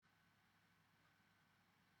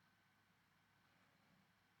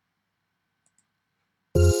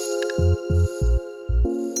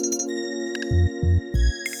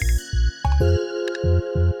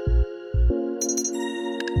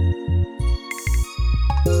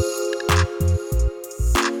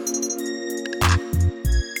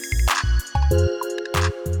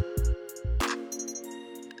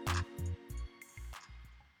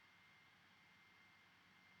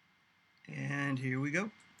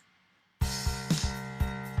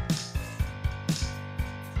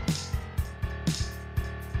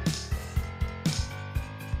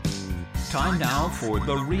Time now for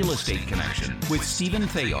The Real Estate Connection with Stephen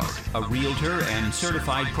Theard, a realtor and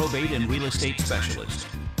certified probate and real estate specialist.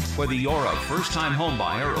 Whether you're a first-time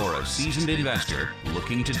homebuyer or a seasoned investor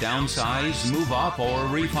looking to downsize, move up, or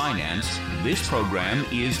refinance, this program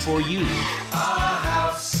is for you. A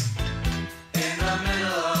house in the middle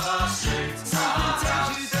of a street.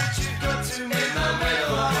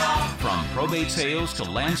 From probate sales to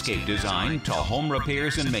landscape design to home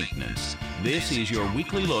repairs and maintenance, this is your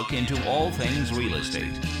weekly look into all things real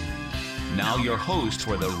estate. Now your host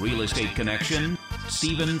for The Real Estate Connection,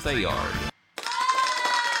 Stephen Theard.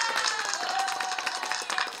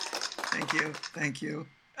 Thank you.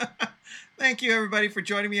 Thank you, everybody, for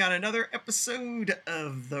joining me on another episode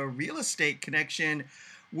of The Real Estate Connection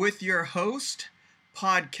with your host,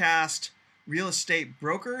 podcast real estate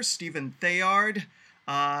broker, Stephen Theard.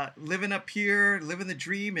 Living up here, living the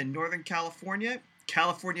dream in Northern California.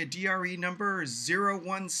 California DRE number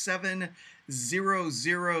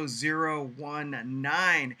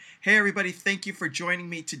 0170019. Hey, everybody, thank you for joining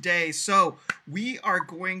me today. So we are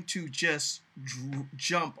going to just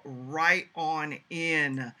jump right on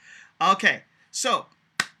in. Okay, so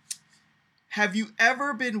have you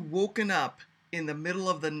ever been woken up in the middle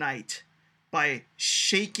of the night by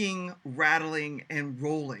shaking, rattling, and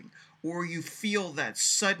rolling? Or you feel that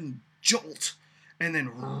sudden jolt and then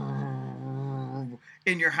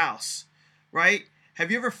in your house, right? Have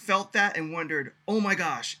you ever felt that and wondered, oh my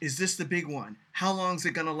gosh, is this the big one? How long is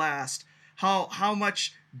it going to last? How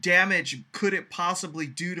much damage could it possibly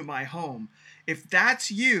do to my home? If that's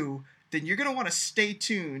you, then you're going to want to stay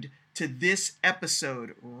tuned to this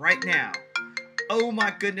episode right now. Oh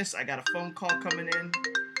my goodness, I got a phone call coming in.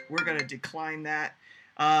 We're going to decline that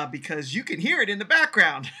because you can hear it in the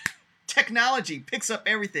background. Technology picks up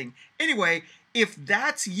everything. Anyway, if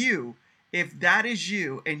that's you, if that is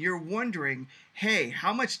you, and you're wondering, hey,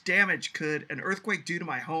 how much damage could an earthquake do to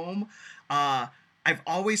my home? I've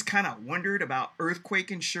always kind of wondered about earthquake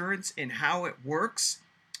insurance and how it works.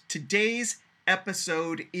 Today's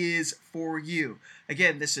episode is for you.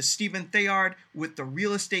 Again, this is Stephen Theard with The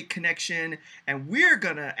Real Estate Connection, and we're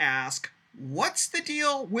going to ask, what's the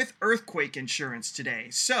deal with earthquake insurance today?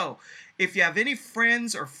 So, if you have any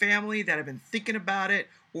friends or family that have been thinking about it,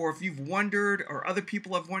 or if you've wondered, or other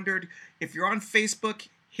people have wondered, if you're on Facebook,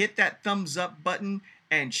 hit that thumbs up button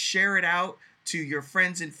and share it out to your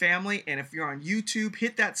friends and family. And if you're on YouTube,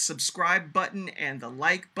 hit that subscribe button and the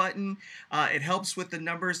like button. It helps with the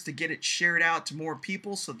numbers to get it shared out to more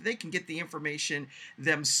people so that they can get the information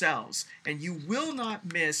themselves. And you will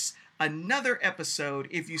not miss another episode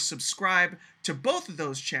if you subscribe to both of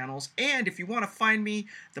those channels. And if you want to find me,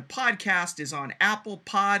 the podcast is on Apple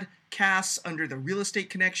Podcasts under The Real Estate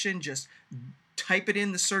Connection. Just type it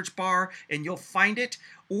in the search bar and you'll find it.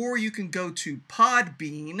 Or you can go to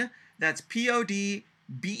Podbean, that's podbean.com,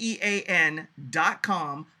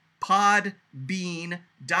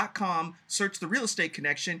 podbean.com, search The Real Estate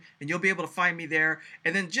Connection, and you'll be able to find me there.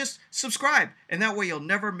 And then just subscribe, and that way you'll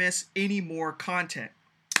never miss any more content.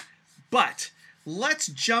 But let's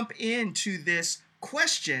jump into this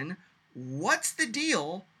question, what's the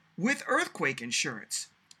deal with earthquake insurance?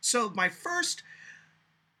 So my first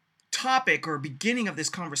topic or beginning of this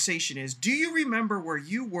conversation is, do you remember where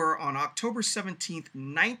you were on October 17th,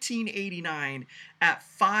 1989 at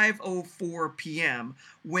 5:04 p.m.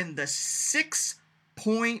 when the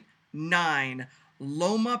 6.9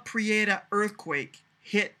 Loma Prieta earthquake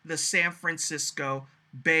hit the San Francisco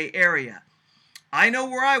Bay Area? I know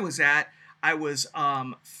where I was at. I was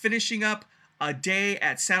finishing up a day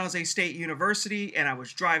at San Jose State University, and I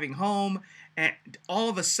was driving home, and all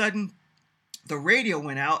of a sudden, the radio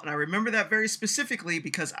went out, and I remember that very specifically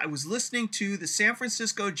because I was listening to the San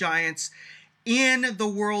Francisco Giants in the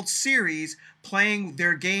World Series playing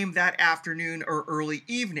their game that afternoon or early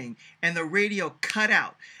evening, and the radio cut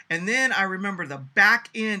out. And then I remember the back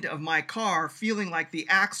end of my car feeling like the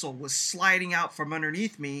axle was sliding out from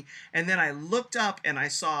underneath me, and then I looked up and I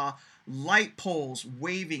saw light poles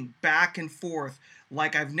waving back and forth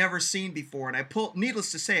like I've never seen before. And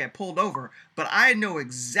needless to say, I pulled over, but I know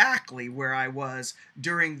exactly where I was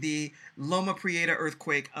during the Loma Prieta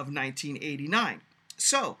earthquake of 1989.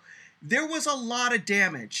 So there was a lot of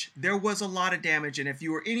damage. And if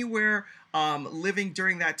you were anywhere living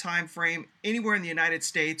during that time frame, anywhere in the United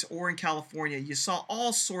States or in California, you saw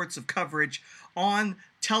all sorts of coverage on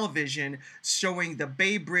television showing the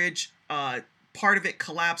Bay Bridge, part of it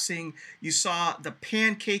collapsing. You saw the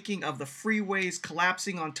pancaking of the freeways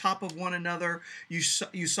collapsing on top of one another. You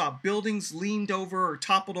saw buildings leaned over or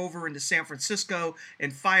toppled over into San Francisco,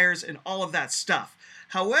 and fires and all of that stuff.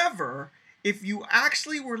 However, if you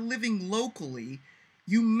actually were living locally,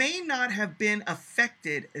 you may not have been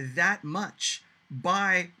affected that much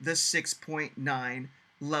by the 6.9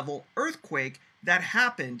 level earthquake that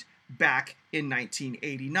happened back in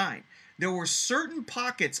 1989. There were certain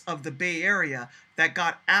pockets of the Bay Area that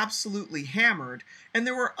got absolutely hammered, and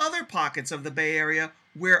there were other pockets of the Bay Area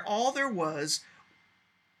where all there was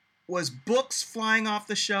books flying off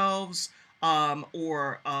the shelves,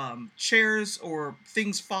 or chairs or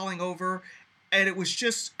things falling over, and it was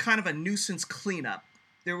just kind of a nuisance cleanup.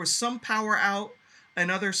 There was some power out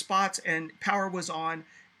in other spots, and power was on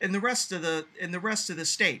in the rest of the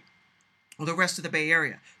state, or the rest of the Bay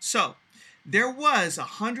Area. So there was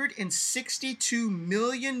 $162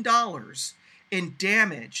 million in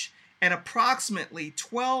damage and approximately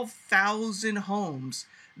 12,000 homes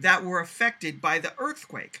that were affected by the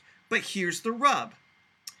earthquake. But here's the rub.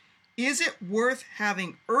 Is it worth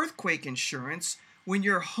having earthquake insurance when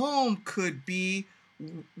your home could be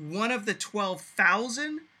one of the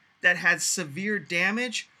 12,000 that had severe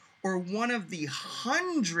damage, or one of the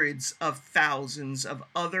hundreds of thousands of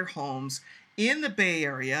other homes in the Bay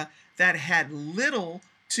Area that had little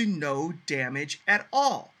to no damage at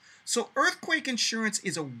all? So earthquake insurance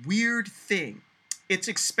is a weird thing. It's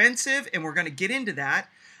expensive, and we're going to get into that.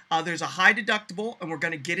 There's a high deductible, and we're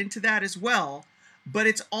going to get into that as well. But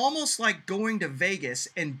it's almost like going to Vegas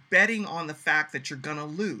and betting on the fact that you're going to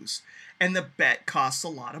lose. And the bet costs a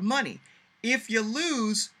lot of money. If you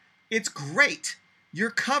lose, it's great.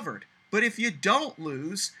 You're covered. But if you don't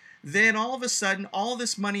lose, then all of a sudden, all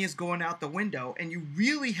this money is going out the window, and you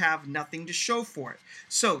really have nothing to show for it.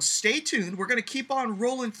 So stay tuned. We're going to keep on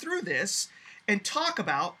rolling through this and talk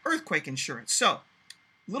about earthquake insurance. So,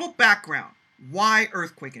 little background. Why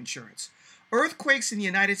earthquake insurance? Earthquakes in the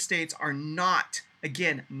United States are not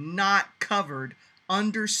covered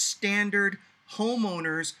under standard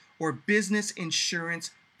homeowners or business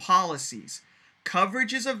insurance policies.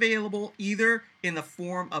 Coverage is available either in the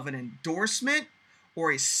form of an endorsement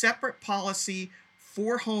or a separate policy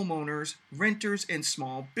for homeowners, renters, and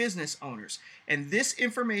small business owners. And this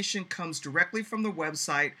information comes directly from the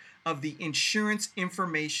website of the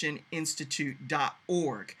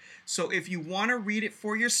InsuranceInformationInstitute.org. So if you want to read it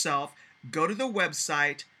for yourself, go to the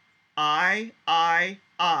website III.org.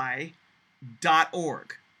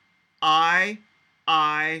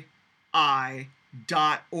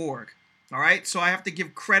 III.org. All right, so I have to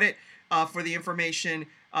give credit for the information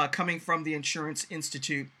coming from the Insurance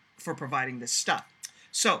Institute for providing this stuff.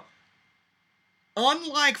 So,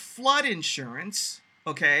 unlike flood insurance,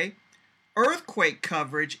 okay, earthquake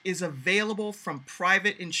coverage is available from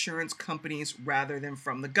private insurance companies rather than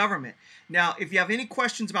from the government. Now, if you have any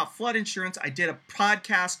questions about flood insurance, I did a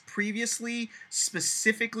podcast previously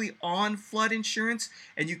specifically on flood insurance,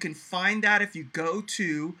 and you can find that if you go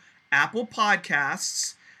to Apple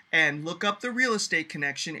Podcasts and look up The Real Estate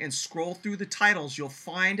Connection and scroll through the titles. You'll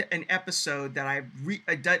find an episode that I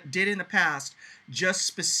did in the past just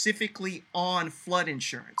specifically on flood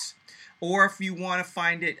insurance. Or if you want to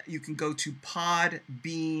find it, you can go to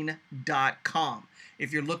podbean.com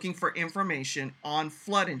if you're looking for information on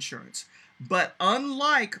flood insurance. But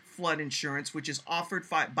unlike flood insurance, which is offered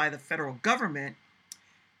by the federal government,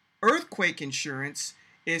 earthquake insurance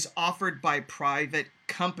is offered by private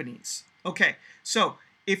companies. Okay, so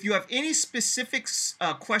if you have any specific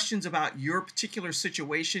questions about your particular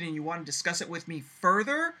situation and you want to discuss it with me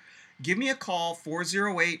further, give me a call,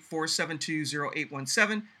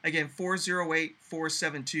 408-472-0817. Again,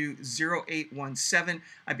 408-472-0817.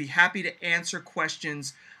 I'd be happy to answer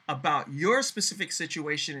questions about your specific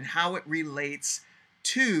situation and how it relates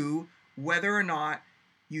to whether or not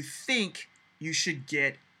you think you should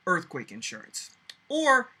get earthquake insurance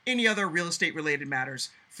or any other real estate related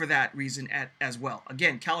matters for that reason as well.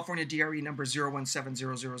 Again, California DRE number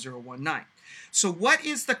 017000019. So what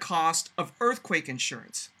is the cost of earthquake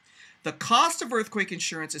insurance? The cost of earthquake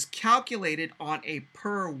insurance is calculated on a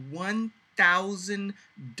per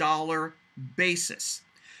 $1,000 basis.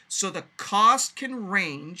 So the cost can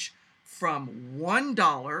range from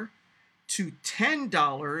 $1 to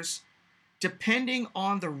 $10 depending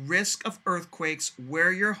on the risk of earthquakes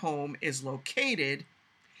where your home is located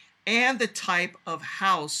and the type of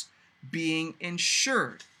house being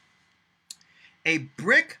insured. A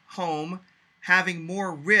brick home having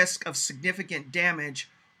more risk of significant damage,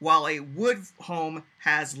 while a wood home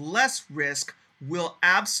has less risk, will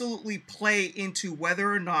absolutely play into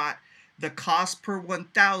whether or not the cost per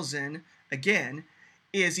 1,000, again,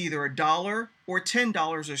 is either $1 or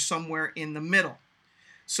 $10 or somewhere in the middle.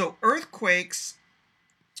 So earthquakes,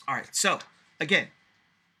 all right, so again,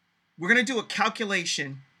 we're going to do a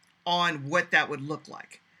calculation on what that would look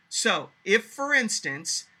like. So if, for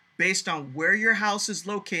instance, based on where your house is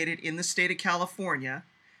located in the state of California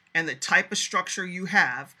and the type of structure you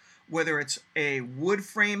have, whether it's a wood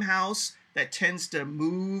frame house that tends to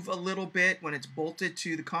move a little bit when it's bolted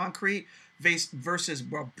to the concrete versus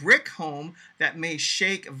a brick home that may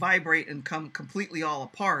shake, vibrate, and come completely all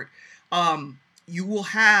apart, you will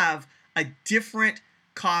have a different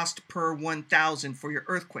cost per 1,000 for your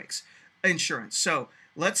earthquakes insurance. So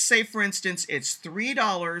let's say, for instance, it's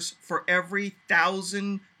 $3 for every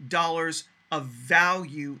 $1,000 of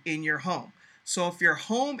value in your home. So if your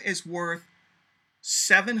home is worth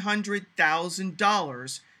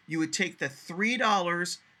 $700,000, you would take the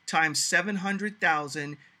 $3 times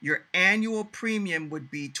 700,000. Your annual premium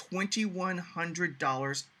would be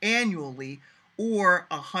 $2,100 annually, or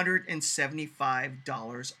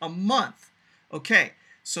 $175 a month. Okay,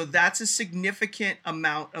 so that's a significant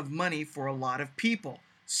amount of money for a lot of people.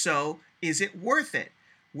 So is it worth it?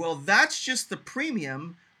 Well, that's just the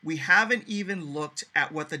premium. We haven't even looked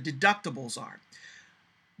at what the deductibles are.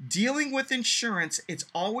 Dealing with insurance, it's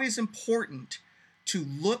always important to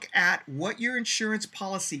look at what your insurance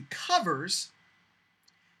policy covers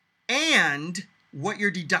and what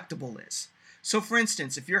your deductible is. So for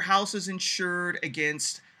instance, if your house is insured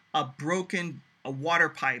against a broken water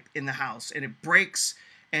pipe in the house and it breaks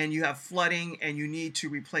and you have flooding and you need to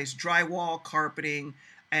replace drywall, carpeting,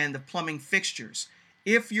 and the plumbing fixtures,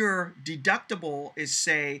 if your deductible is,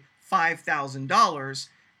 say, $5,000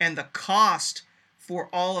 and the cost for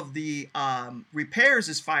all of the repairs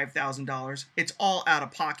is $5,000, it's all out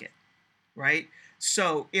of pocket, right?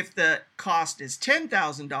 So if the cost is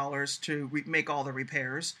 $10,000 to make all the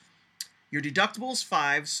repairs, your deductible is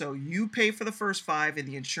 $5,000, so you pay for the first $5,000 and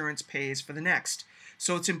the insurance pays for the next.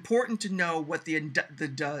 So it's important to know what the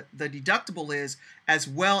deductible is, as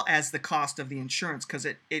well as the cost of the insurance, because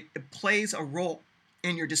it plays a role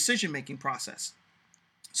in your decision-making process.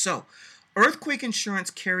 So earthquake insurance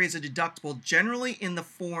carries a deductible generally in the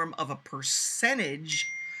form of a percentage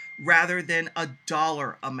rather than a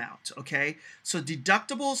dollar amount, okay? So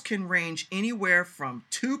deductibles can range anywhere from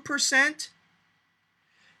 2%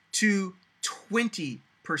 to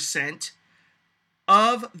 20%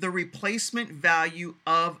 of the replacement value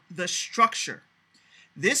of the structure.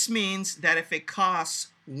 This means that if it costs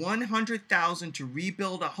 $100,000 to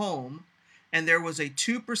rebuild a home and there was a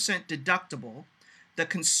 2% deductible, the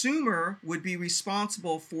consumer would be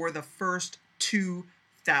responsible for the first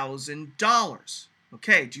 $2,000.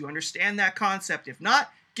 Okay, do you understand that concept? If not,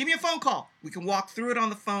 give me a phone call. We can walk through it on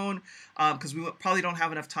the phone because we probably don't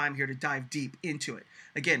have enough time here to dive deep into it.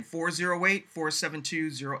 Again,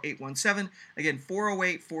 408-472-0817. Again,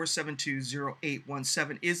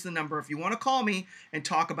 408-472-0817 is the number if you want to call me and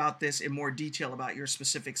talk about this in more detail about your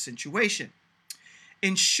specific situation.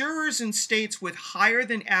 Insurers in states with higher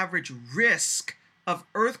than average risk of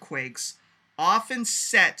earthquakes often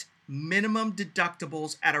set minimum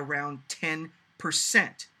deductibles at around 10%.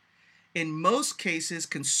 In most cases,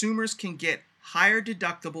 consumers can get higher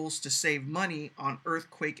deductibles to save money on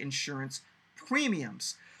earthquake insurance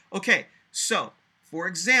premiums. Okay, so for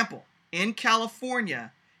example, in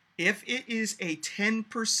California, if it is a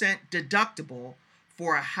 10% deductible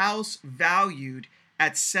for a house valued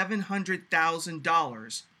at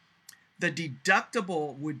 $700,000, the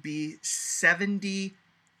deductible would be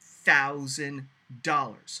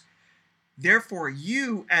 $70,000. Therefore,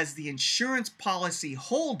 you, as the insurance policy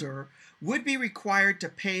holder, would be required to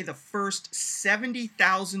pay the first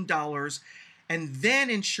 $70,000, and then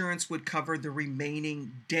insurance would cover the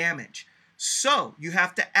remaining damage. So you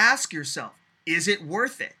have to ask yourself, is it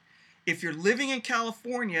worth it? If you're living in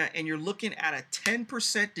California and you're looking at a 10%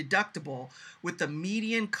 deductible with the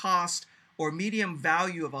median cost or median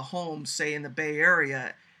value of a home, say in the Bay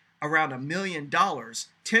Area, around $1 million,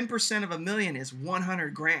 10% of $1 million is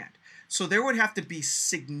 $100,000. So there would have to be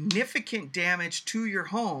significant damage to your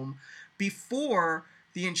home before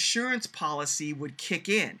the insurance policy would kick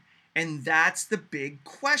in. And that's the big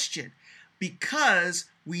question, because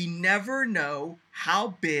we never know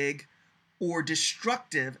how big or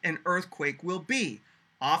destructive an earthquake will be.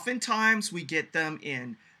 Oftentimes we get them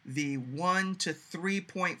in the 1 to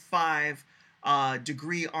 3.5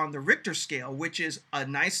 degree on the Richter scale, which is a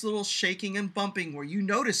nice little shaking and bumping where you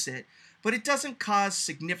notice it, but it doesn't cause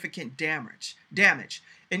significant damage.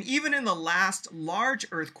 And even in the last large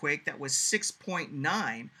earthquake that was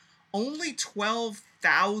 6.9, only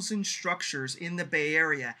 12,000 structures in the Bay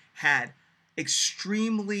Area had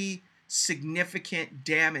extremely significant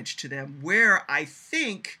damage to them, where I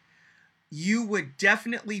think you would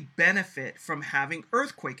definitely benefit from having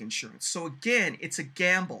earthquake insurance. So again, it's a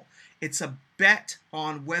gamble. It's a bet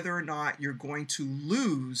on whether or not you're going to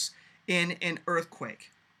lose in an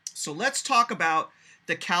earthquake. So let's talk about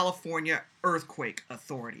the California Earthquake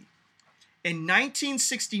Authority. In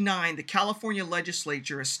 1969, the California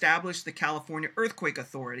legislature established the California Earthquake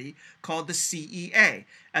Authority, called the CEA,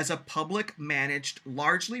 as a public managed,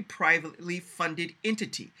 largely privately funded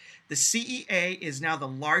entity. The CEA is now the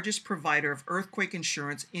largest provider of earthquake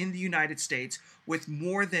insurance in the United States, with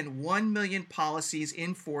more than 1 million policies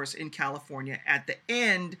in force in California at the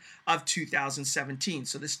end of 2017.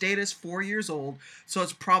 So this data is 4 years old, so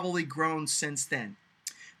it's probably grown since then.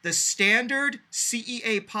 The standard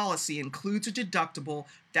CEA policy includes a deductible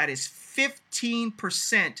that is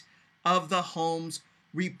 15% of the home's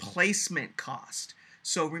replacement cost.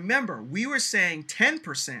 So remember, we were saying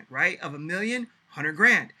 10%, right, of $1 million,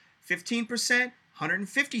 $100,000. 15%,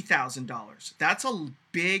 $150,000. That's a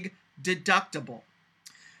big deductible.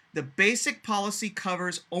 The basic policy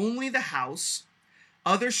covers only the house.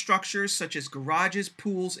 Other structures such as garages,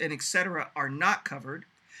 pools, and etc. are not covered.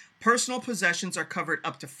 Personal possessions are covered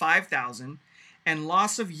up to $5,000, and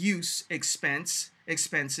loss of use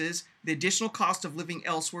expenses, the additional cost of living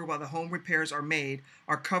elsewhere while the home repairs are made,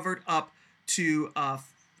 are covered up to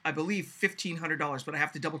I believe $1,500, but I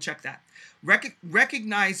have to double check that.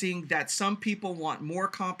 Recognizing that some people want more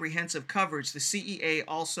comprehensive coverage, the CEA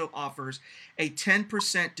also offers a 10%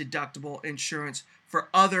 deductible insurance for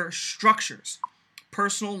other structures.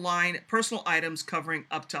 Personal items covering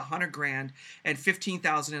up to $100,000 and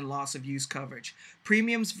 $15,000 in loss of use coverage.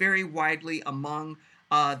 Premiums vary widely among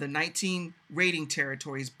the 19 rating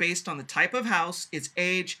territories based on the type of house, its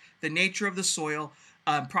age, the nature of the soil,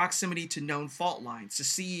 proximity to known fault lines. The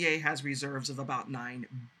CEA has reserves of about $9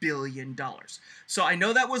 billion. So I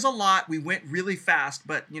know that was a lot. We went really fast,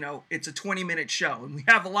 but it's a 20-minute show and we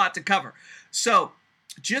have a lot to cover. So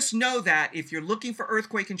just know that if you're looking for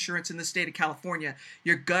earthquake insurance in the state of California,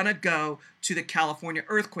 you're gonna go to the California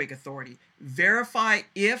Earthquake Authority. Verify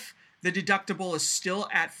if the deductible is still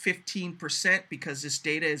at 15% because this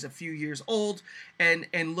data is a few years old,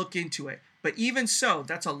 and look into it. But even so,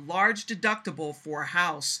 that's a large deductible for a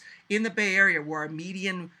house in the Bay Area where our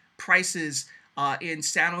median prices in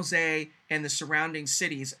San Jose and the surrounding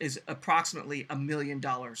cities is approximately $1 million.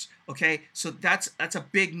 Okay, so that's a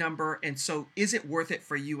big number, and so is it worth it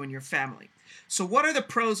for you and your family? So what are the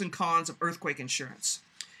pros and cons of earthquake insurance?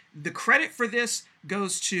 The credit for this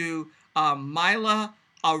goes to Mila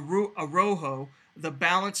Arrojo, the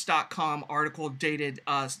Balance.com article dated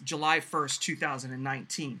July 1st,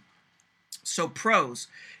 2019. So pros: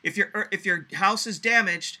 if your house is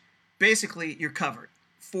damaged, basically you're covered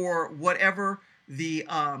for whatever the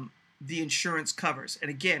insurance covers. And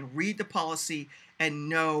again, read the policy and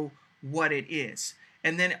know what it is.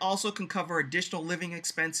 And then it also can cover additional living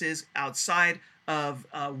expenses outside of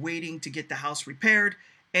waiting to get the house repaired.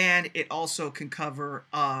 And it also can cover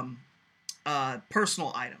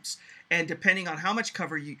personal items. And depending on how much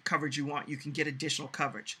coverage you want, you can get additional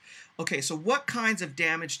coverage. Okay, so what kinds of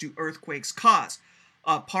damage do earthquakes cause?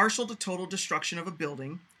 Partial to total destruction of a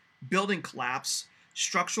building collapse,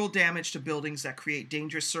 structural damage to buildings that create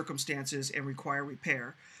dangerous circumstances and require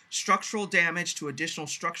repair, structural damage to additional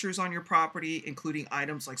structures on your property, including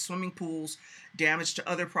items like swimming pools, damage to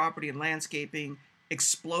other property and landscaping,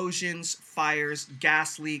 explosions, fires,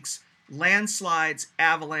 gas leaks, landslides,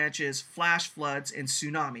 avalanches, flash floods, and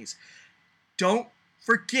tsunamis. Don't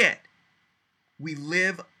forget, we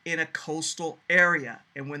live in a coastal area,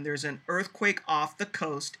 and when there's an earthquake off the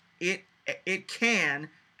coast, it can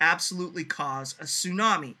absolutely cause a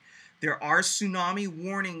tsunami. There are tsunami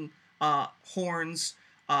warning horns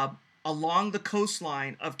along the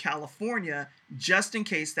coastline of California just in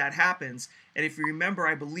case that happens. And if you remember,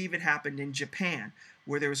 I believe it happened in Japan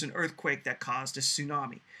where there was an earthquake that caused a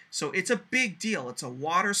tsunami. So it's a big deal. It's a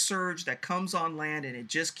water surge that comes on land and it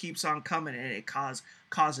just keeps on coming, and it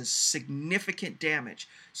causes significant damage.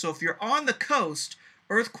 So if you're on the coast,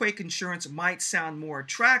 earthquake insurance might sound more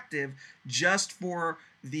attractive just for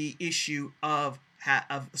the issue of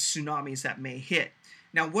tsunamis that may hit.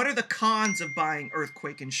 Now, what are the cons of buying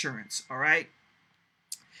earthquake insurance? All right.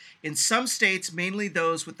 In some states, mainly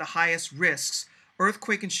those with the highest risks,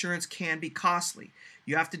 earthquake insurance can be costly.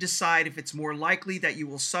 You have to decide if it's more likely that you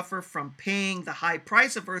will suffer from paying the high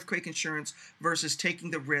price of earthquake insurance versus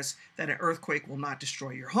taking the risk that an earthquake will not destroy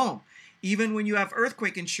your home. Even when you have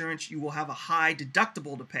earthquake insurance, you will have a high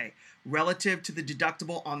deductible to pay relative to the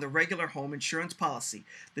deductible on the regular home insurance policy.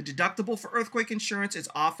 The deductible for earthquake insurance is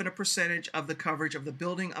often a percentage of the coverage of the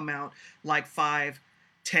building amount, like 5,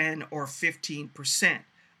 10, or 15%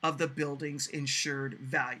 of the building's insured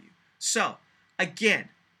value. So, again,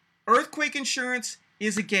 earthquake insurance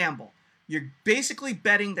is a gamble. You're basically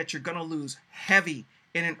betting that you're going to lose heavy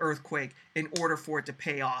in an earthquake in order for it to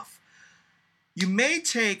pay off. You may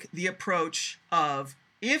take the approach of,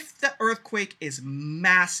 if the earthquake is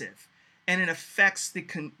massive and it affects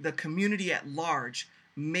the community at large,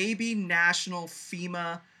 maybe national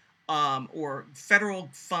FEMA or federal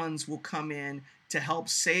funds will come in to help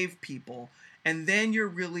save people. And then you're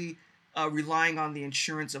really relying on the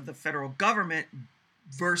insurance of the federal government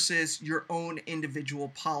versus your own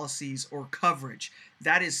individual policies or coverage.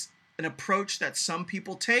 That is an approach that some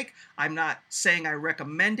people take. I'm not saying I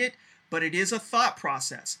recommend it, but it is a thought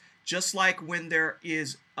process. Just like when there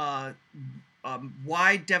is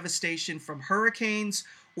wide devastation from hurricanes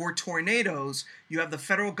or tornadoes, you have the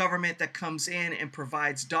federal government that comes in and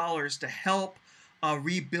provides dollars to help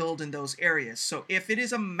rebuild in those areas. So if it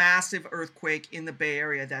is a massive earthquake in the Bay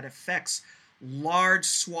Area that affects large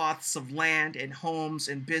swaths of land and homes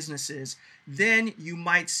and businesses, then you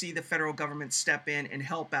might see the federal government step in and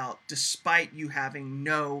help out despite you having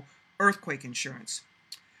no earthquake insurance.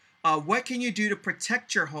 What can you do to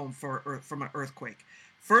protect your home from an earthquake?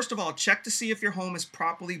 First of all, check to see if your home is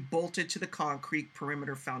properly bolted to the concrete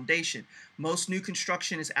perimeter foundation. Most new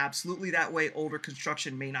construction is absolutely that way. Older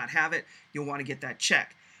construction may not have it. You'll want to get that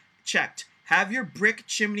checked. Have your brick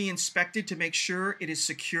chimney inspected to make sure it is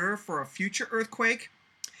secure for a future earthquake.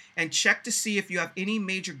 And check to see if you have any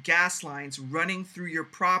major gas lines running through your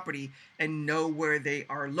property and know where they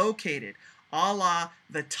are located. A la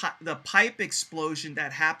the pipe explosion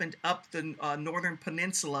that happened up the northern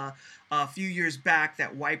peninsula a few years back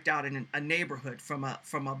that wiped out a neighborhood from a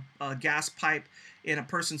gas pipe in a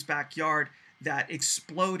person's backyard that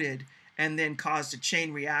exploded and then caused a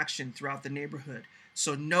chain reaction throughout the neighborhood.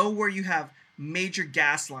 So know where you have major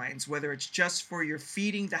gas lines, whether it's just for your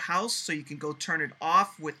feeding the house so you can go turn it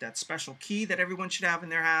off with that special key that everyone should have in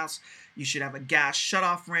their house. You should have a gas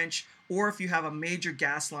shutoff wrench, or if you have a major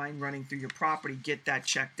gas line running through your property, get that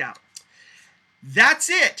checked out. That's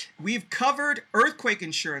it. We've covered earthquake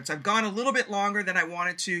insurance. I've gone a little bit longer than I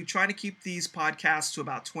wanted to, trying to keep these podcasts to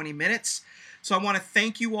about 20 minutes. So I want to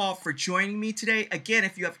thank you all for joining me today. Again,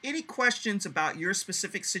 if you have any questions about your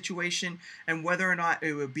specific situation and whether or not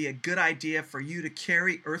it would be a good idea for you to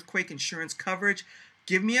carry earthquake insurance coverage,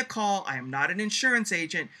 give me a call. I am not an insurance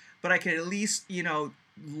agent, but I can at least,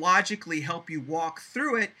 logically help you walk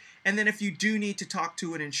through it. And then if you do need to talk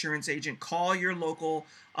to an insurance agent, call your local,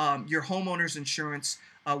 your homeowner's insurance,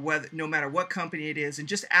 no matter what company it is, and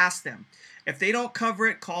just ask them. If they don't cover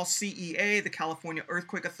it, call CEA, the California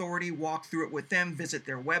Earthquake Authority, walk through it with them, visit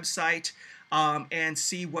their website, and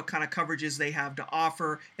see what kind of coverages they have to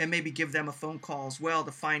offer, and maybe give them a phone call as well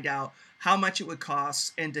to find out how much it would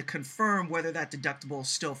cost and to confirm whether that deductible is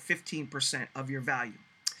still 15% of your value.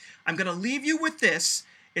 I'm going to leave you with this.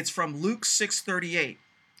 It's from Luke 6:38.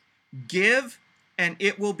 Give, and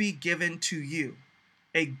it will be given to you.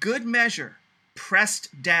 A good measure,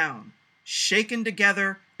 pressed down, shaken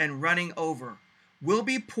together, and running over, will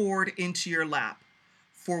be poured into your lap.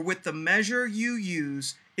 For with the measure you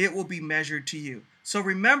use, it will be measured to you. So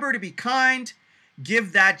remember to be kind,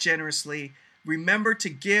 give that generously. Remember to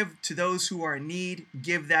give to those who are in need,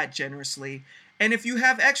 give that generously. And if you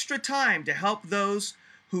have extra time to help those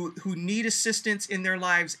who need assistance in their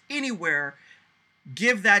lives anywhere,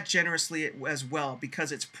 give that generously as well,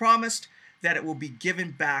 because it's promised that it will be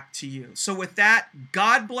given back to you. So with that,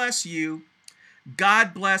 God bless you.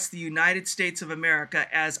 God bless the United States of America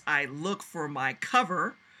as I look for my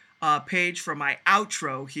cover page for my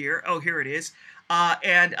outro here. Oh, here it is.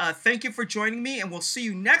 And thank you for joining me, and we'll see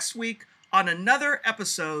you next week on another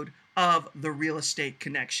episode of The Real Estate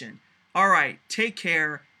Connection. All right, take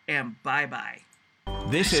care and bye-bye.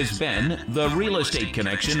 This has been The Real Estate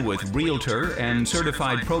Connection with Realtor and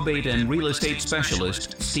Certified Probate and Real Estate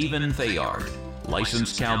Specialist Stephen Thayard.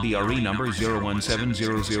 Licensed Cal BRE number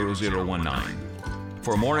 0170019.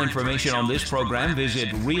 For more information on this program, visit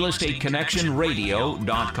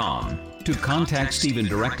realestateconnectionradio.com. To contact Stephen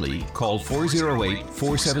directly, call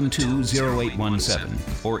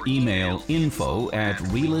 408-472-0817 or email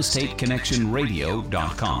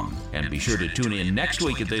info@realestateconnectionradio.com. And be sure to tune in next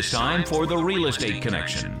week at this time for The Real Estate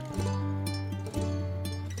Connection.